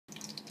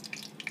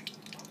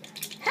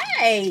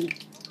Hey,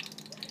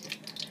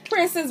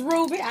 Princess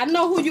Ruby, I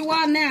know who you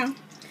are now.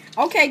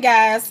 Okay,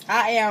 guys,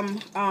 I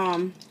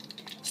am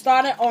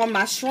started on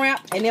my shrimp,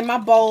 and in my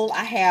bowl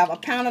I have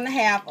 1.5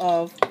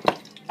 pounds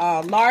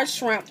of large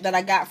shrimp that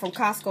I got from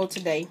Costco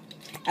today,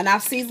 and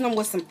I've seasoned them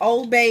with some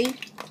Old Bay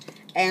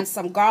and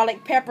some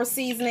garlic pepper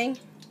seasoning.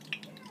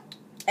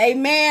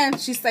 Amen.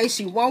 She says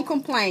she won't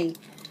complain.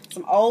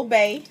 Some Old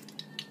Bay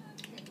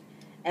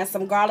and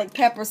some garlic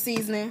pepper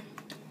seasoning,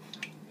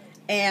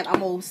 and I'm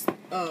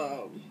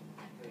gonna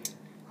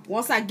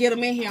once I get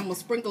them in here, I'm gonna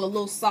sprinkle a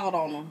little salt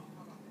on them.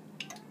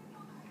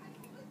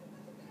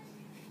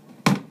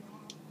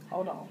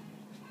 Hold on.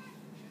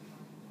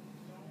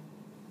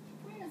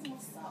 Where's my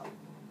salt?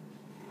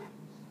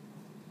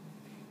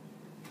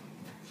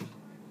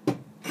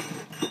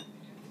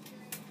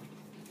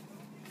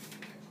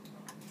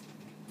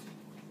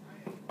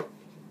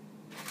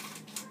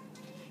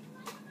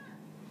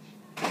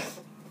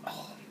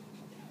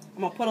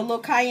 I'm gonna put a little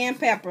cayenne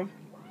pepper.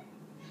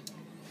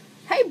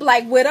 Hey,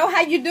 Black Widow,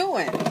 how you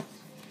doing?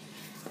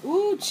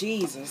 Ooh,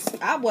 Jesus.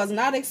 I was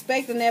not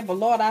expecting that, but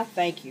Lord, I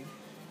thank you.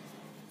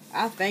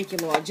 I thank you,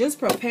 Lord. Just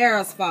prepare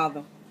us,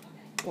 Father.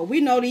 But we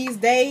know these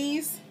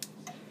days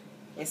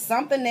is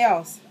something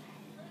else.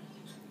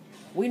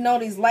 We know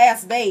these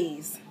last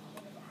days.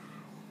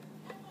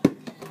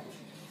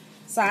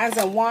 Signs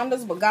and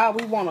wonders, but God,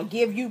 we want to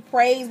give you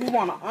praise. We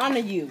want to honor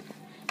you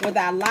with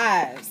our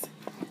lives.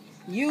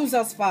 Use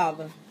us,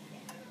 Father.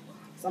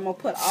 So I'm going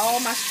to put all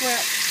my shrimp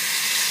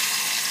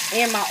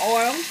in my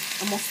oil.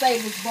 I'm going to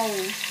save this bowl.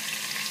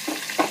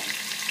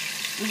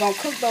 We're going to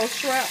cook those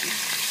shrimp.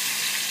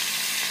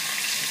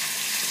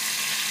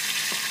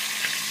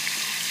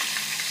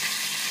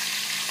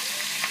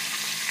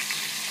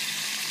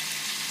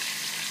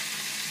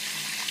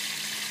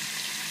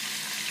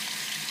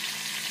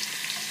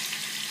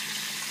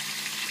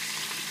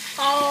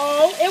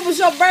 Oh, it was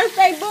your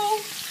birthday,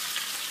 boo?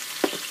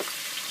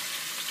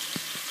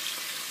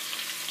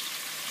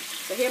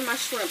 So here my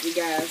shrimp, you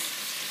guys.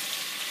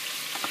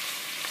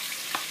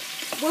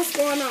 What's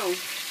going on?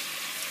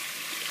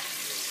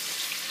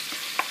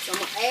 So I'm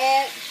going to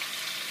add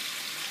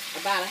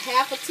about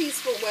 1/2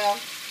 teaspoon, well,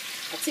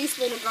 a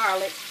teaspoon of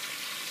garlic.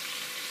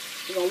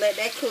 We're going to let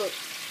that cook.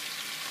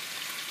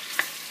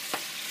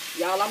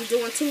 Y'all, I'm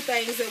doing 2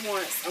 things at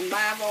once. I'm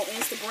live on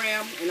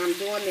Instagram, and I'm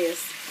doing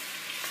this.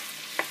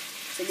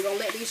 So we're going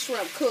to let these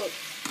shrimp cook.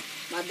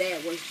 My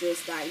dad was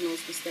just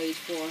diagnosed with stage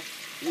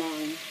 4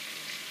 lung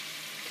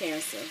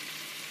cancer.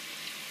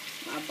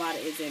 My body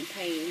is in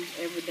pain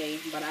every day,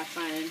 but I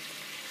find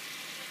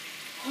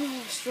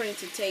strength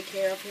to take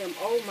care of him.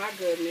 Oh, my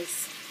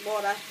goodness.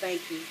 Lord, I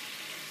thank you.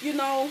 You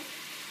know,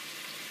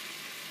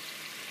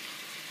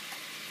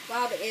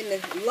 Father, in the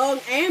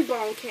lung and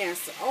bone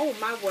cancer. Oh,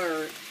 my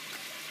word.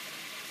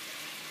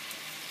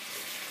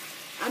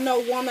 I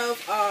know one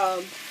of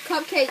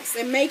Cupcakes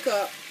and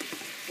Makeup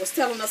was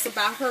telling us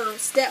about her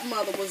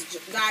stepmother was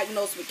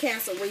diagnosed with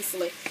cancer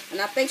recently. And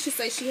I think she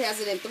said she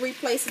has it in 3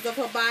 places of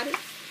her body.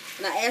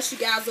 And I asked you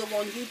guys over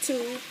on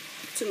YouTube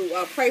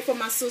to pray for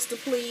my sister,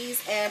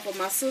 please. And for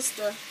my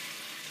sister,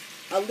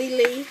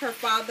 Lily, her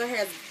father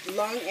has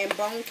lung and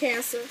bone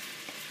cancer.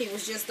 He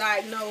was just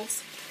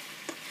diagnosed.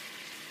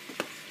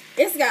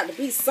 It's got to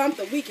be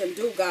something we can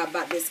do, God,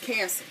 about this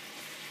cancer.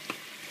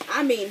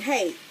 I mean,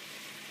 hey.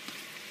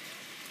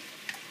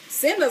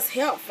 Send us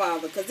help,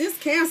 Father, because this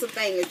cancer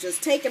thing is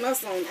just taking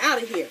us on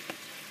out of here.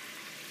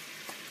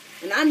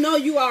 And I know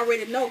you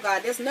already know,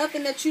 God. There's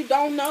nothing that you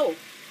don't know.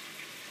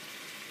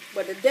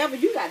 But the devil,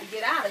 you got to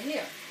get out of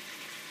here.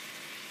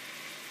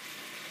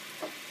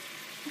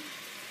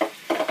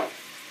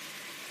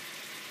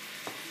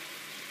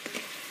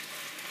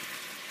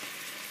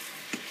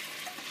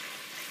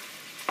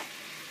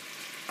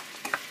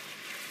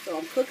 So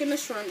I'm cooking the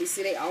shrimp. You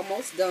see they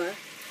almost done.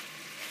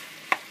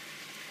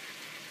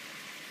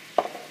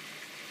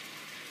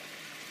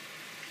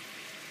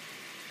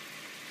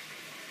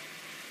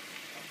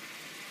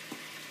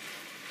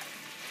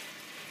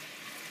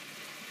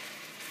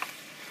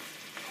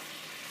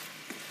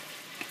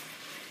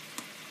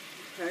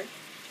 Okay.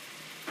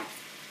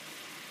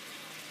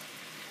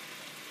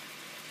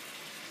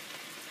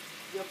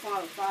 Your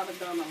father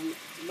done on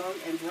lung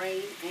and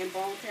brain and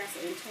bone cancer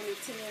in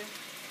 2010.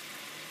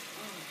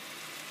 Oh.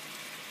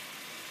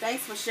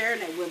 Thanks for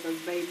sharing it with us,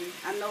 baby.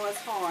 I know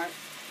it's hard.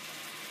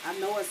 I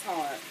know it's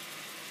hard.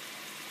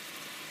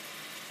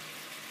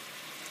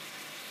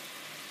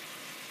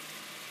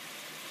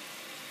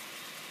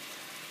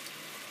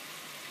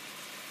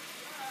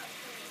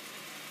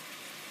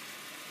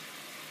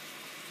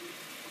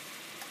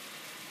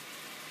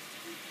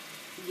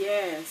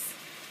 Yes.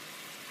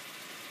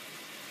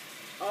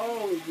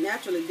 Oh,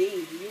 Naturally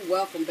D, you're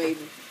welcome,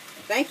 baby.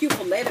 Thank you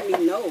for letting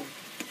me know.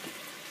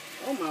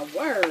 Oh, my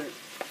word.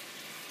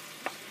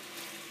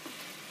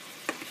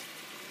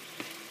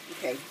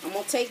 Okay, I'm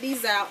going to take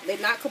these out. They're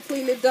not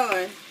completely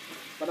done,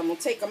 but I'm going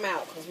to take them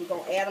out because we're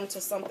going to add them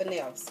to something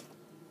else.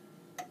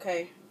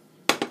 Okay.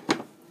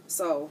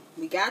 So,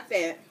 we got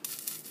that.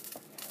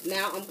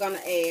 Now I'm going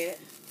to add,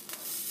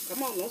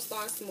 come on, don't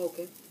start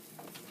smoking.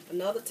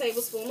 Another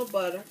tablespoon of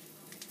butter.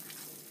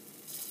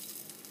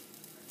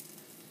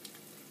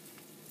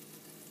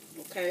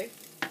 Okay.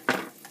 I'm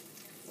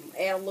going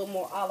to add a little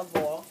more olive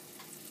oil.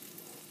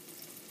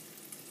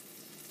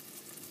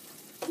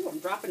 Ooh, I'm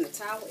dropping the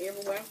towel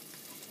everywhere.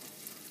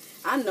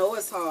 I know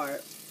it's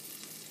hard.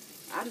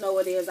 I know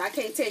it is. I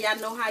can't tell you I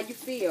know how you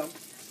feel.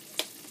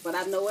 But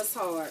I know it's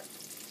hard.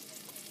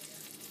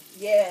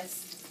 Yes.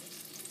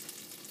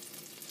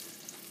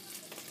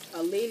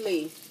 A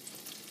little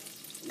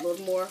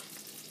more.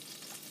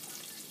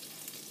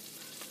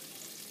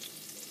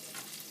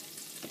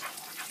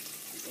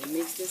 And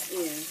mix this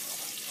in.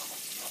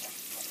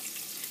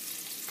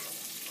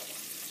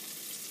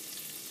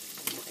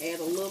 Add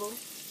a little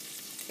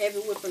heavy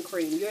whipping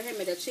cream. You hear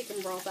me? That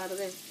chicken broth out of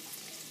there.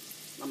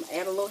 I'm gonna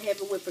add a little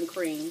heavy whipping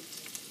cream.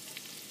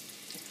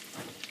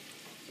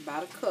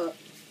 About a cup.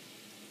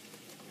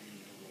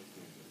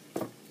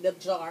 The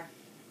jar.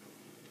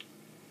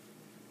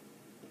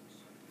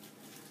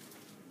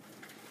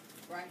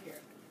 Right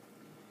here.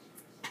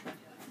 You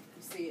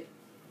see it?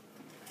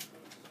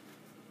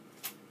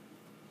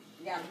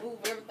 You gotta move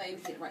everything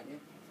to get right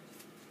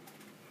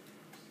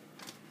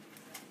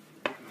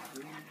there.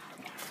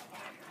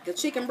 The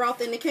chicken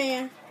broth in the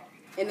can,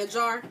 in the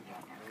jar.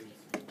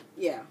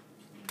 Yeah.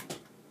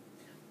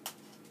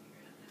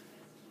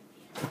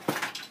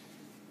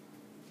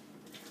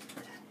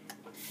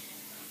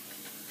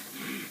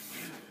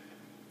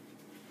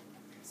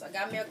 So I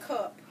got me a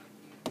cup.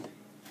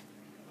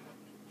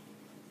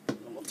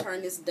 I'm gonna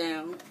turn this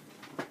down.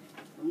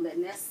 I'm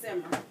letting that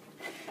simmer.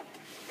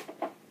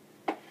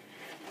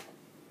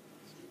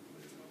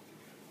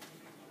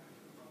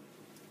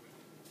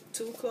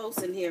 Too close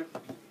in here.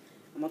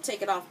 I'm gonna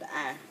take it off the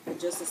eye for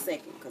just a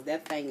second because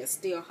that thing is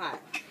still hot.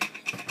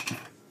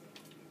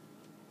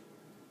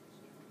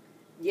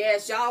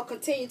 Yes, y'all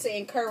continue to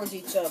encourage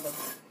each other.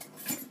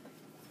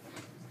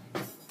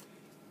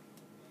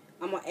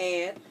 I'm gonna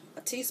add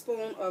a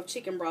teaspoon of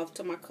chicken broth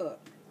to my cup.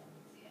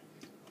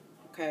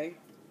 Okay.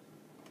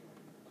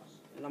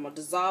 And I'm gonna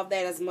dissolve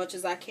that as much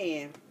as I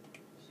can.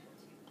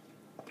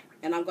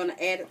 And I'm gonna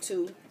add it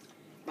to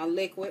my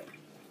liquid.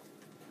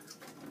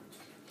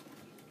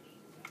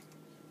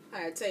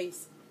 How it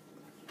tastes.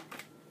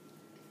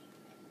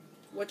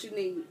 What you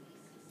need?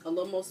 A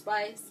little more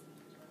spice?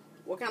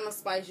 What kind of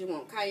spice you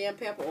want? Cayenne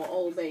pepper or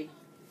Old Bay?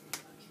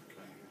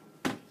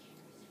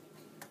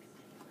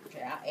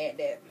 Okay, I'll add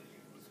that.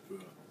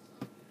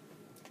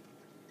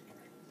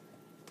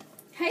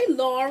 Hey,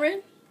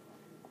 Lauren.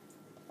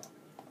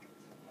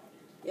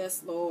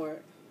 Yes,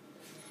 Lord.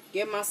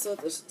 Give my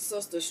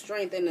sister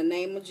strength in the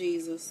name of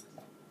Jesus.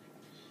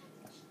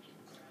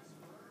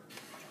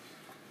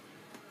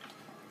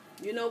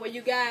 You know what,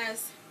 you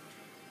guys?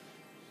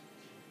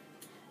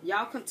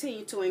 Y'all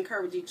continue to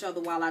encourage each other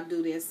while I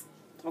do this.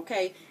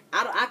 Okay?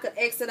 I could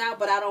exit out,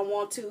 but I don't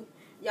want to.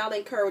 Y'all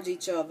encourage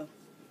each other.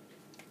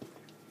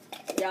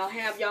 Y'all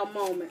have y'all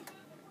moment.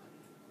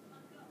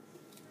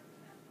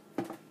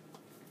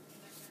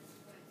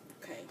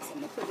 Okay, so I'm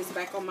going to put this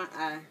back on my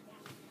eye.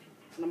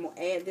 And I'm going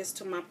to add this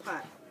to my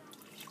pot.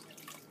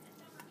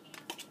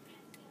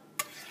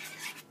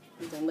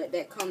 I'm going to let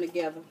that come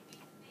together.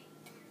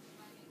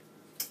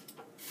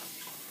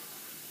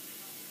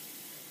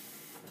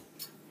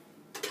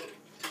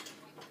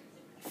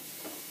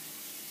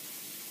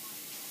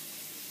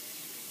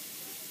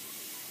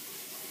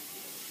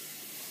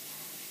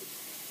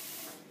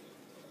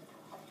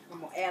 I'm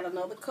going to add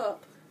another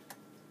cup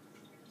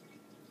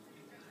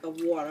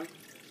of water.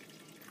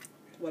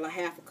 Well, a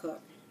half a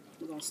cup.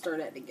 We're going to stir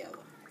that together.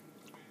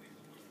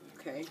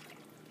 Okay.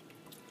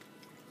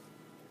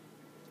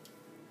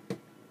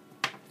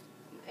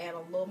 Add a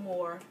little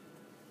more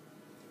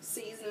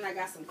seasoning. I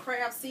got some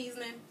crab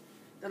seasoning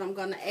that I'm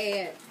going to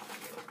add.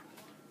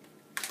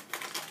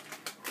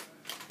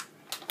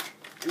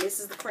 And this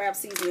is the crab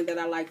seasoning that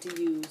I like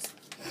to use.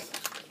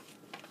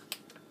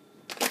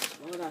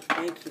 Lord, I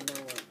thank you,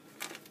 Lord.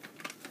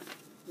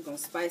 We're going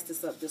to spice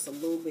this up just a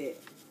little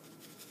bit.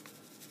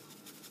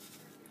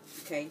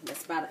 Okay,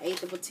 that's about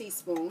 1/8 of a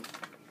teaspoon.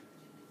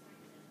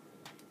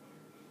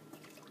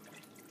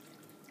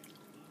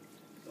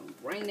 I'm going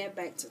to bring that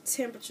back to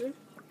temperature.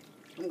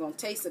 I'm going to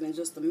taste it in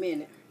just a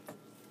minute.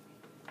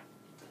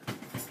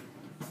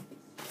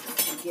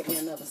 Get me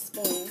another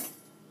spoon.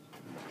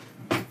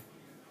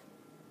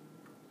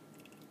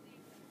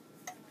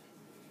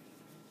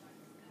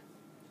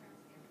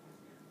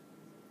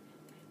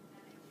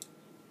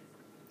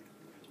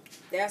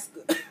 That's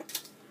good.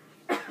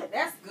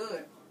 That's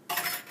good.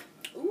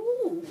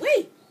 Ooh,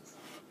 wait.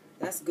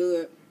 That's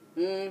good.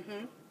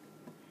 Mm-hmm.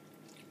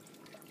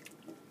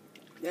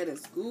 That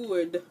is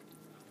good.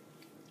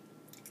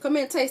 Come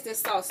here and taste this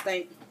sauce,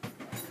 Stank.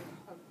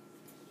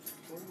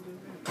 What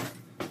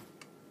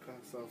kind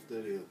of sauce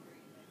that is?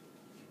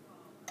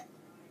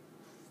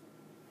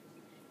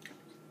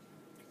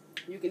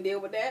 You can deal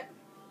with that?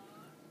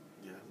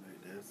 Yeah,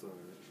 like that's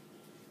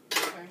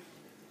alright. Okay.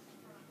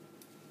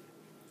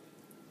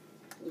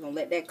 We're going to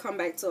let that come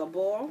back to a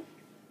boil.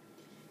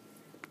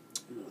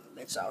 I'm gonna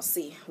let y'all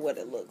see what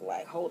it looked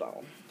like. Hold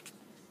on.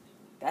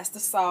 That's the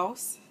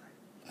sauce.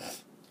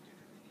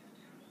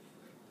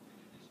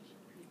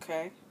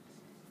 Okay.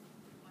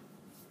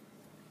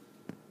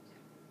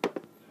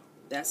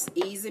 That's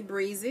easy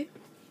breezy.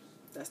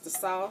 That's the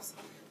sauce.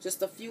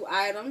 Just a few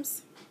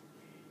items.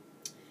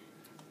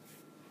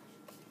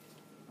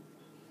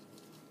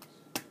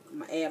 I'm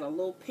going to add a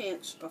little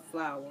pinch of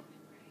flour.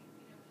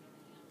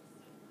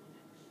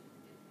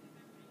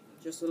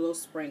 Just a little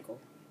sprinkle.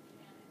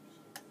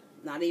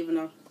 Not even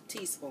a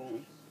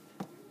teaspoon.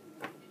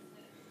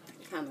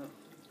 Kind of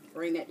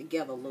bring that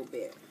together a little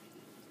bit.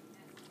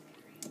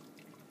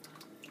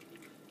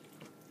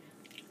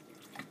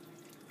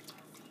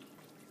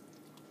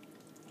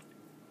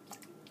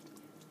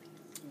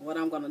 What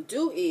I'm going to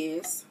do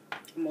is,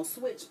 I'm going to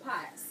switch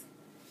pots.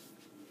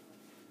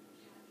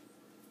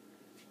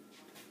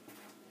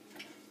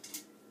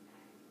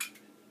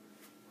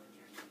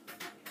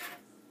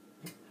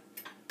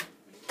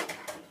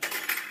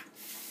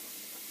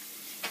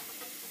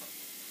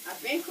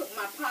 I've been cooking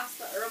my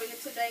pasta earlier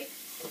today.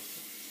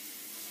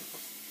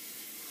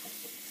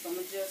 So I'm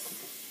going to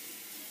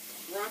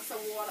just run some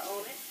water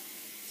on it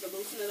to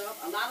loosen it up.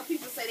 A lot of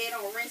people say they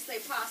don't rinse their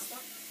pasta.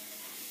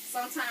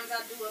 Sometimes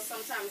I do or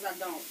sometimes I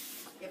don't.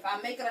 If I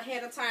make it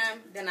ahead of time,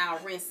 then I'll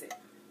rinse it.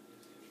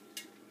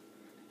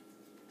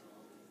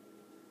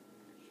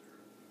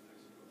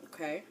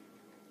 Okay.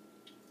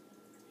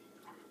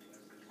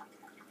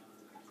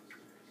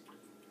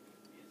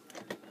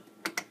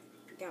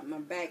 Got my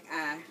back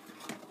eye.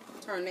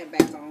 Turn that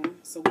back on.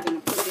 So we're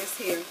going to put this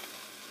here.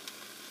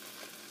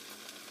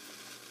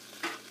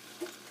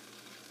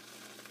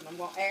 And I'm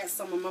going to add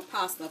some of my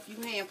pasta, a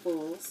few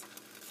handfuls.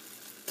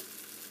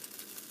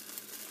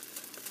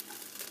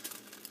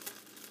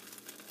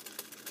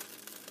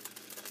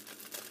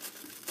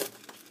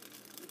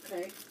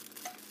 Okay.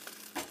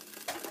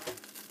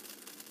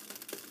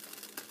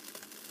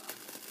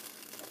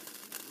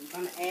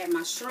 I'm going to add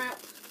my shrimp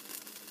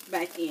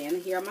back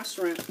in. Here are my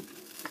shrimp.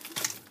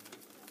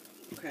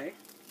 Okay.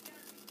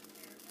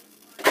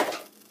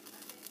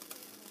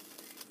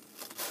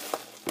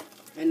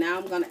 And now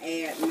I'm going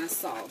to add my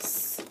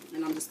sauce.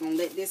 And I'm just going to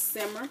let this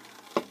simmer.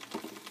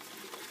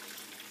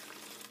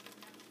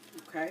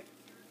 Okay.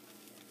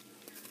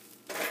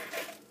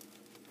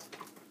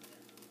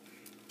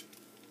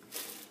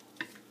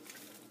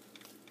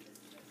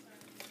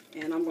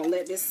 And I'm going to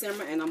let this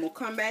simmer, and I'm going to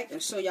come back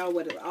and show y'all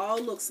what it all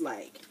looks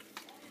like.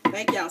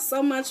 Thank y'all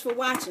so much for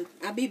watching.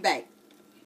 I'll be back.